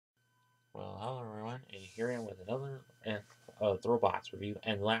Well, hello everyone, and here I am with another Throwbots review,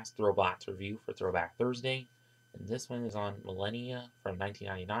 and last Throwbots review for Throwback Thursday. And this one is on Millenia from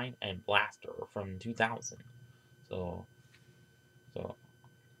 1999 and Blaster from 2000. So, so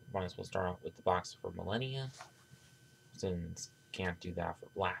might as well start off with the box for Millenia, since can't do that for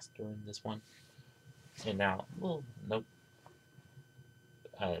Blaster in this one. And now, well, nope.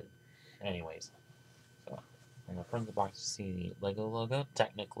 Uh, anyways, so on the front of the box, you see the Lego logo,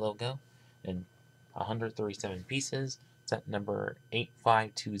 Technic logo, and 137 pieces, set number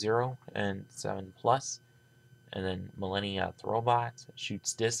 8520 and 7 plus, and then Millenia Throwbots,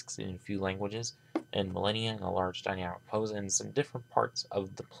 shoots discs in a few languages, and Millenia in a large dynamic pose, and some different parts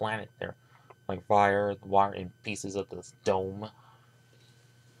of the planet there, like fire, the water, and pieces of this dome.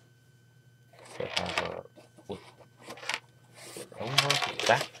 So flip over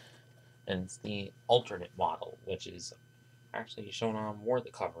that, and it's the alternate model, which is actually shown on more of the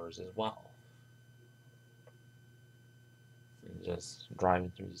covers as well. And just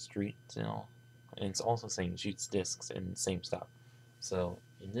driving through the streets, and it's also saying shoots discs and same stuff. So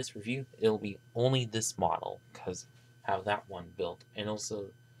in this review, it'll be only this model because I have that one built, and also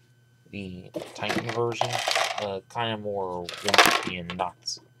the Titan version, kind of more wimpy and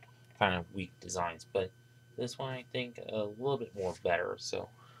not kind of weak designs. But this one I think a little bit more better. So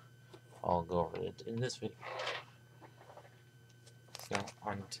I'll go over it in this video. So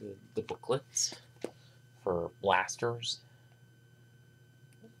onto the booklets for blasters.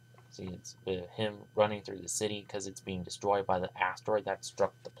 See, it's him running through the city because it's being destroyed by the asteroid that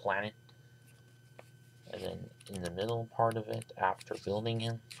struck the planet. And then in the middle part of it, after building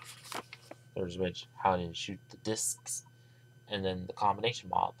him, there's how to shoot the discs. And then the combination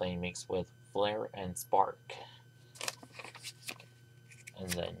model that he makes with flare and spark. And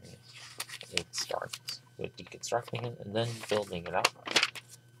then it starts with deconstructing it and then building it up.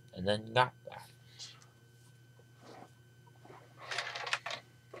 And then you got that.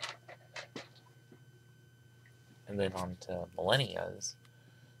 And then on to Millenia's,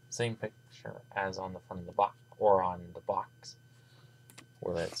 same picture as on the front of the box, or on the box,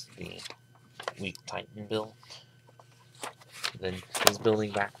 where it's the weak Titan build. Then his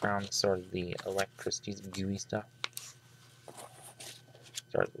building background, sort of the electricity gooey stuff.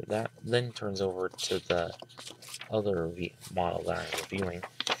 Starts with that, then turns over to the other model that I'm reviewing,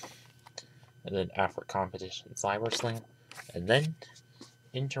 and then after competition Cyber Slam, and then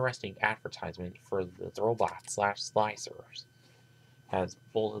interesting advertisement for the Throwbots / Slicers. Has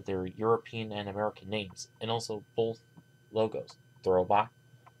both of their European and American names, and also both logos, Throwbot,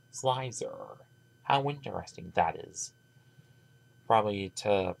 Slicer. How interesting that is. Probably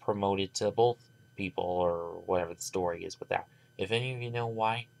to promote it to both people, or whatever the story is with that. If any of you know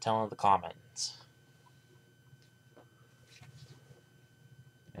why, tell in the comments.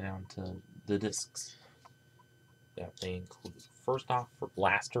 And on to the discs that they include. First off, for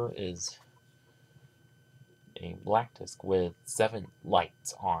Blaster is a black disc with 7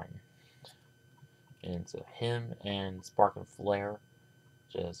 lights on. And it's him and Spark and Flare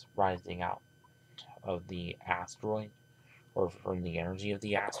just rising out of the asteroid, or from the energy of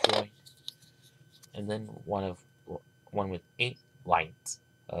the asteroid. And then one with 8 lights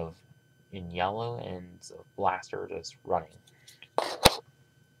in yellow, and a Blaster just running.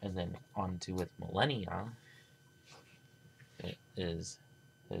 And then onto with Millenia, it is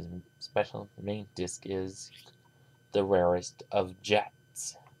his special main disc is the rarest of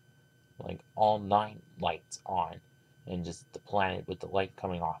jets, like all 9 lights on, and just the planet with the light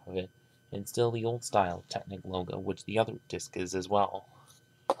coming off of it, and still the old style Technic logo, which the other disc is as well.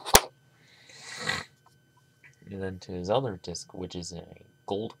 And then to his other disc, which is in a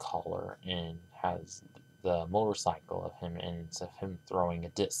gold color and has the motorcycle of him, and it's of him throwing a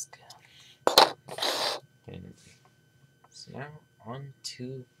disc. And so now on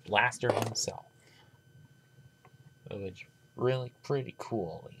to Blaster himself, which really pretty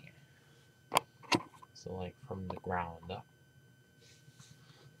cool. So like from the ground up,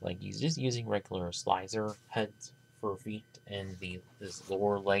 like he's just using regular slicer heads for feet, and his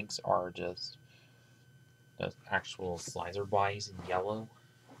lower legs are just actual slicer bodies in yellow,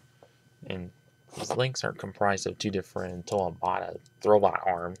 and his legs are comprised of 2 different Throwbot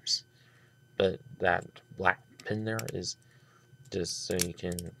arms, but that black pin there is just so you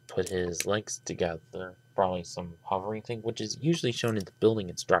can put his legs together, probably some hovering thing, which is usually shown in the building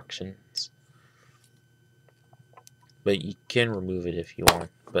instructions. But you can remove it if you want,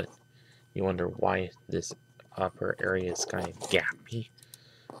 but you wonder why this upper area is kind of gappy.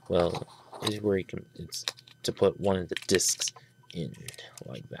 Well, this is where it's to put one of the discs in,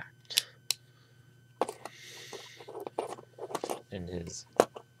 like that. And his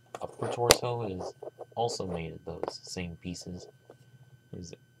upper upper torso is also made of those same pieces,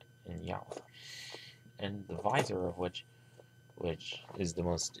 is in yellow, and the visor of which is the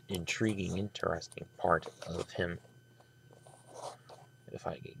most intriguing, interesting part of him. If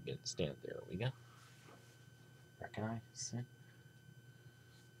I can get it stand, there we go. Recognize it.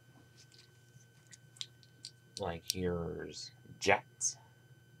 Like here's jets,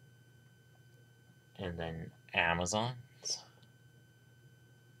 and then Amazons,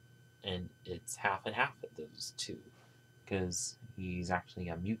 and it's half and half of those two, because he's actually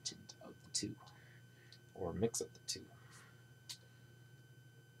a mutant of the two, or a mix of the two.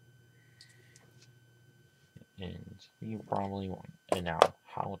 And you probably want, and now,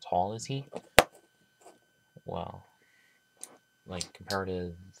 how tall is he? Well, like compared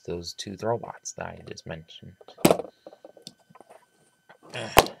to those two Throwbots that I just mentioned.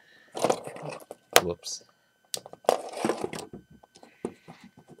 Whoops.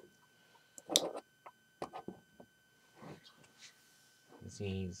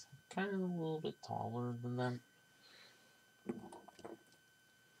 He's kind of a little bit taller than them,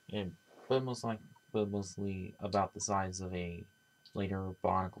 and but mostly about the size of a later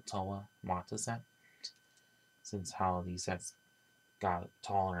Barnacle Toa Mata set, since how these sets got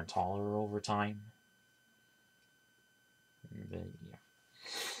taller and taller over time. But yeah.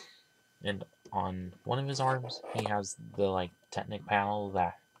 And on one of his arms, he has the like Technic panel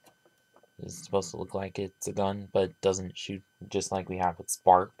that is supposed to look like it's a gun, but doesn't shoot, just like we have with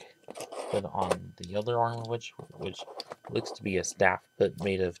Spark. But on the other arm, which looks to be a staff, but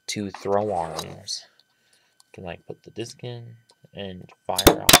made of two throw arms, you can like put the disc in and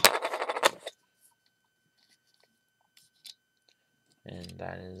fire out. And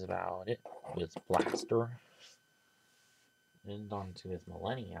that is about it with Blaster. And on to his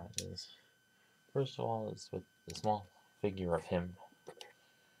Millenia is, first of all, is with the small figure of him,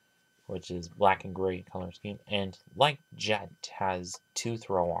 which is black and gray color scheme, and like Jet, has two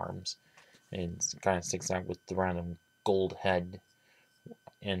throw arms, and kind of sticks out with the random gold head,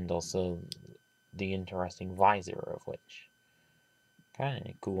 and also the interesting visor of which kind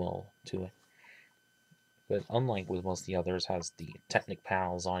of cool to it. But unlike with most of the others, has the Technic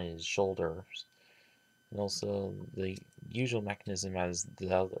panels on his shoulders, and also the usual mechanism as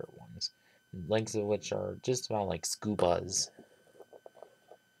the other ones, legs of which are just about like Scuba's.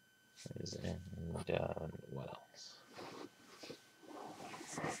 And what else?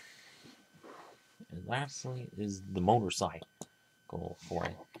 And lastly is the motorcycle for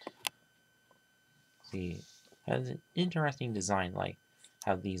it. See, it has an interesting design, like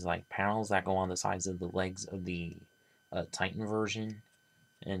have these like panels that go on the sides of the legs of the Titan version,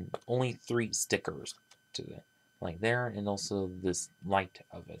 and only 3 stickers to it, like there, and also this light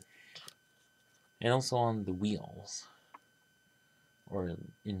of it, and also on the wheels, or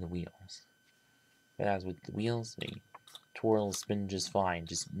in the wheels. But as with the wheels, they twirl, spin just fine,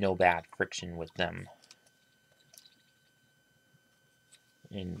 just no bad friction with them.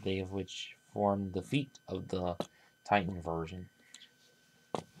 And they of which form the feet of the Titan version.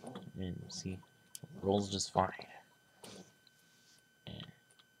 And see, rolls just fine. And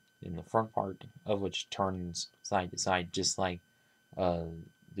in the front part of which turns side to side, just like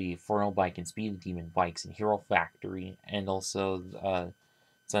the Forno Bike and Speed Demon bikes in Hero Factory, and also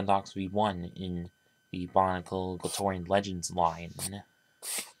Sundox V1 in the Barnacle Gotorian Legends line.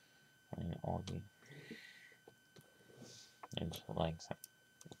 And all the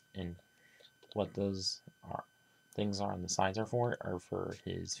and what those things are on the sides are for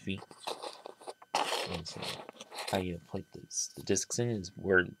his feet. And so how you plate the discs in is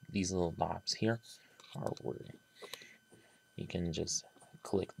where these little knobs here are, where you can just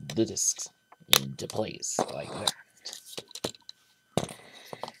click the discs into place like that,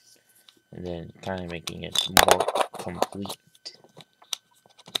 and then kind of making it more complete.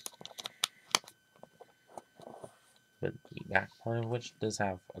 But the back part of which does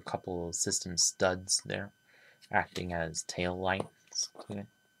have a couple of system studs there, acting as tail lights to it.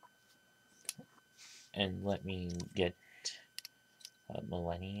 And let me get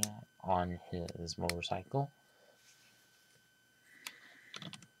Millenia on his motorcycle.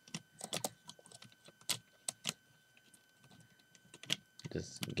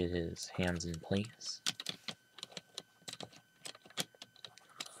 Just get his hands in place.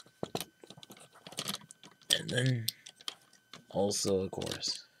 And then also, of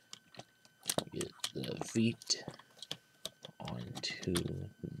course, get the feet onto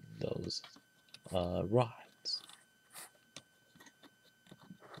those rods.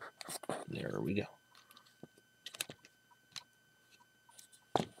 There we go.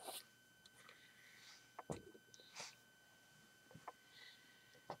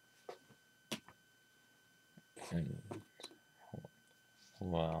 And,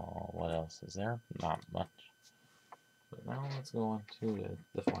 well, what else is there? Not much. But now let's go on to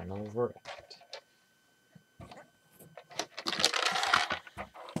the final verdict.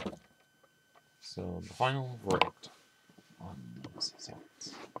 So the final verdict on these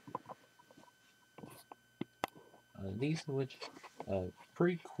sets. These are which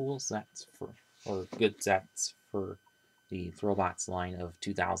pretty cool sets or good sets for the Throwbots line of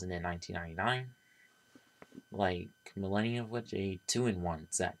 2000 and 1999. Like Millenia, of which a 2-in-1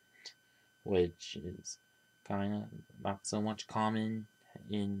 set, which is kind of not so much common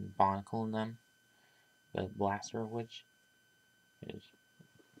in Barnacle in them, but Blaster, of which is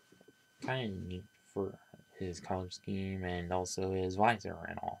kind of neat for his color scheme and also his visor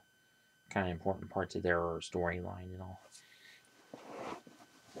and all. Kind of important part to their storyline and all.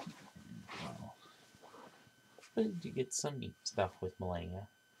 But you get some neat stuff with Millenia.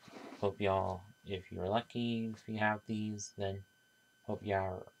 Hope y'all, if you're lucky, if you have these, then hope you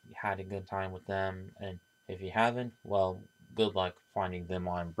had a good time with them. And if you haven't, well, good luck finding them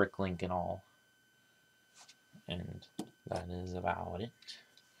on Bricklink and all. And that is about it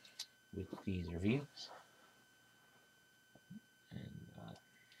with these reviews. And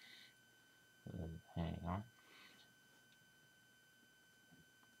hang on.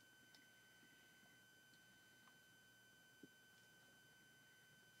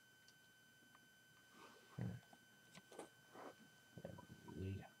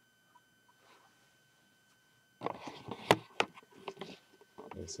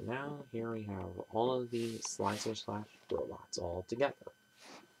 Okay, so now here we have all of the Slicer/Throwbots all together.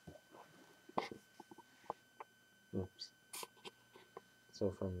 Oops.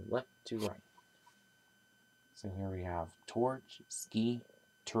 So from left to right. So here we have Torch, Ski,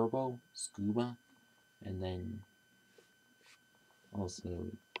 Turbo, Scuba, and then also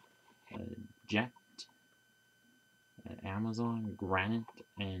Jet, Amazon, Granite,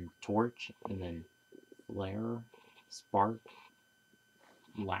 and Torch, and then Flare, Spark,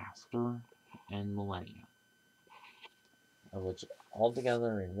 Blaster, and Millenia. Of which all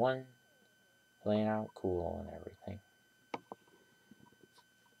together in one, playing out cool and everything.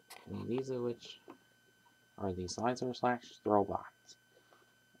 And these of which are the Slicer/Throwbots,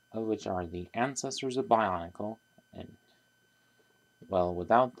 of which are the ancestors of Bionicle, and well,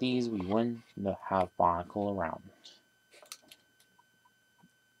 without these we wouldn't have Bionicle around.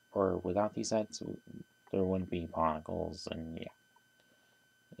 Or without these sets, there wouldn't be Bionicles, and yeah.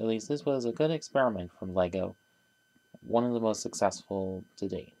 At least this was a good experiment from LEGO, one of the most successful to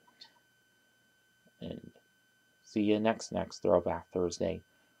date. And see you next Throwback Thursday,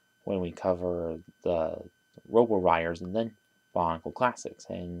 when we cover the Robo Riders and then Bionicle Classics,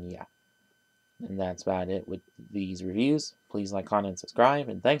 and yeah. And that's about it with these reviews. Please like, comment, subscribe,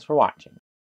 and thanks for watching.